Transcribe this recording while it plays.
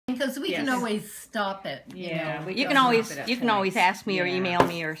because we can always stop it. Yeah, You can always ask me or email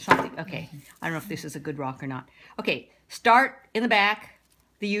me or something. Okay, I don't know if this is a good rock or not. Okay, start in the back,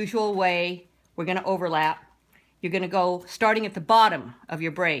 the usual way. We're going to overlap. You're going to go starting at the bottom of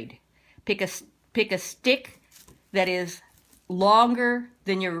your braid. Pick a stick that is longer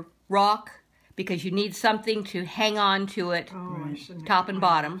than your rock because you need something to hang on to it, top and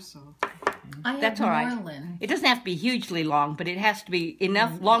bottom. That's all right. It doesn't have to be hugely long, but it has to be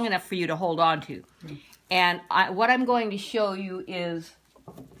long enough for you to hold on to. And what I'm going to show you is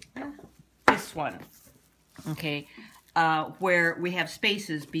this one, okay, where we have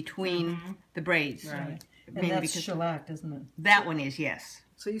spaces between the braids. Right. And that's shellac, isn't it? That one is, yes.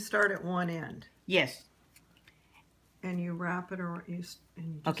 So you start at one end. Yes. And you wrap it around.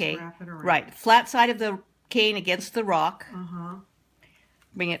 Okay. Wrap it around. Right. Flat side of the cane against the rock.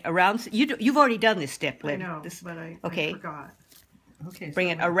 Bring it around. You've already done this step, Lynn. I know, but I forgot. Okay. Bring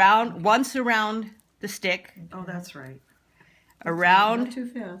it around, once around the stick. Oh, that's right. Around. Not too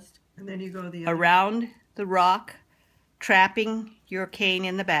fast. And then you go the other around the rock, trapping your cane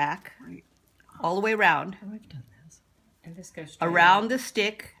in the back. Right. All the way around. Oh, I've done this. And this goes straight around the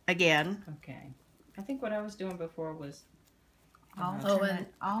stick again. Okay. I think what I was doing before was Alternating.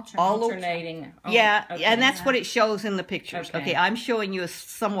 alternating. Oh, yeah, okay. and that's what it shows in the pictures. Okay. Okay, I'm showing you a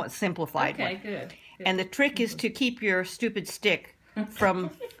somewhat simplified one. Okay, good. And the trick is to keep your stupid stick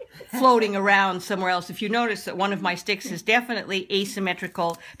from floating around somewhere else. If you notice that one of my sticks is definitely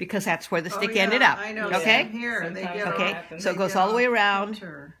asymmetrical because that's where the stick ended up. I know. Okay? Here, they get Okay, off, so it goes all the way around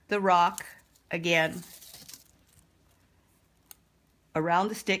center. the rock again, around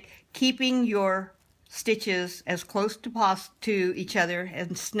the stick, keeping your stitches as close to each other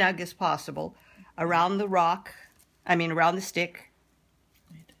and snug as possible around the rock, around the stick.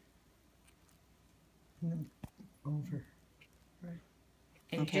 Over. Right.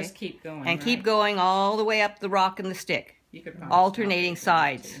 And just keep going. And keep going all the way up the rock and the stick. You could alternating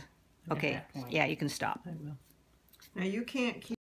sides. At Okay, that point. yeah, you can stop. Now you can't keep